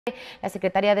La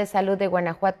Secretaría de Salud de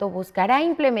Guanajuato buscará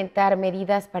implementar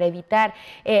medidas para evitar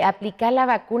aplicar la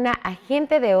vacuna a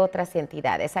gente de otras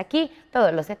entidades. Aquí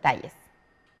todos los detalles.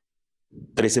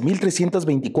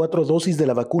 13.324 dosis de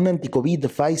la vacuna anticovid de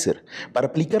Pfizer para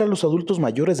aplicar a los adultos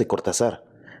mayores de Cortázar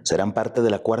serán parte de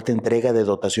la cuarta entrega de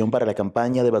dotación para la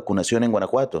campaña de vacunación en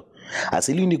Guanajuato.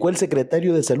 Así lo indicó el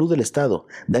secretario de Salud del Estado,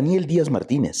 Daniel Díaz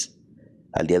Martínez.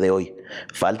 Al día de hoy,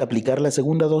 falta aplicar la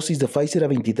segunda dosis de Pfizer a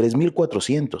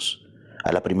 23.400,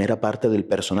 a la primera parte del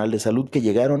personal de salud que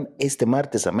llegaron este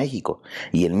martes a México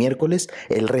y el miércoles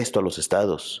el resto a los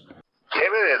estados.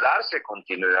 Debe de darse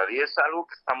continuidad y es algo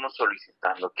que estamos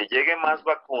solicitando, que llegue más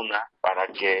vacuna para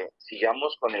que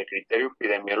sigamos con el criterio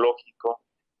epidemiológico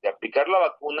de aplicar la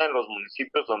vacuna en los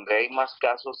municipios donde hay más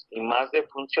casos y más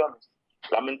defunciones.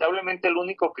 Lamentablemente el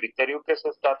único criterio que se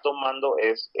está tomando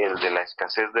es el de la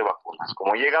escasez de vacunas.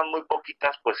 Como llegan muy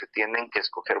poquitas, pues se tienen que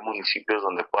escoger municipios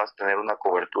donde puedas tener una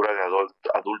cobertura de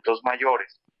adultos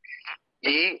mayores.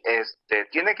 Y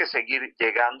tiene que seguir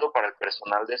llegando para el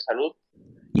personal de salud.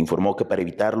 Informó que para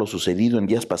evitar lo sucedido en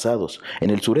días pasados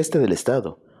en el sureste del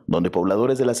estado, donde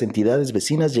pobladores de las entidades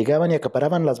vecinas llegaban y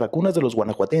acaparaban las vacunas de los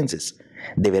guanajuatenses,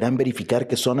 deberán verificar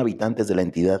que son habitantes de la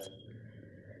entidad.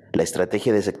 La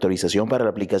estrategia de sectorización para la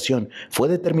aplicación fue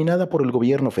determinada por el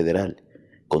gobierno federal,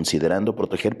 considerando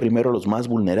proteger primero a los más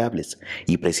vulnerables,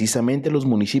 y precisamente los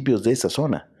municipios de esa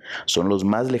zona son los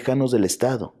más lejanos del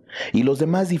estado y los de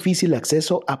más difícil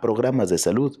acceso a programas de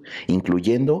salud,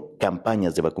 incluyendo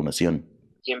campañas de vacunación.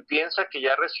 Quien piensa que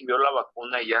ya recibió la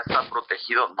vacuna y ya está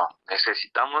protegido, no.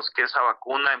 Necesitamos que esa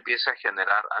vacuna empiece a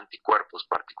generar anticuerpos,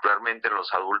 particularmente en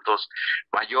los adultos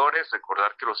mayores.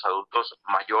 Recordar que los adultos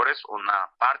mayores, una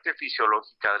parte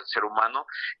fisiológica del ser humano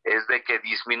es de que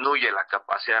disminuye la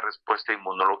capacidad de respuesta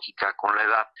inmunológica con la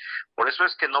edad. Por eso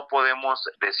es que no podemos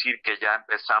decir que ya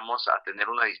empezamos a tener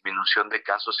una disminución de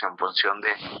casos en función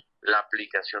de la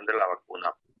aplicación de la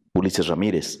vacuna. Ulises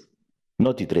Ramírez,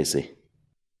 Notitrece.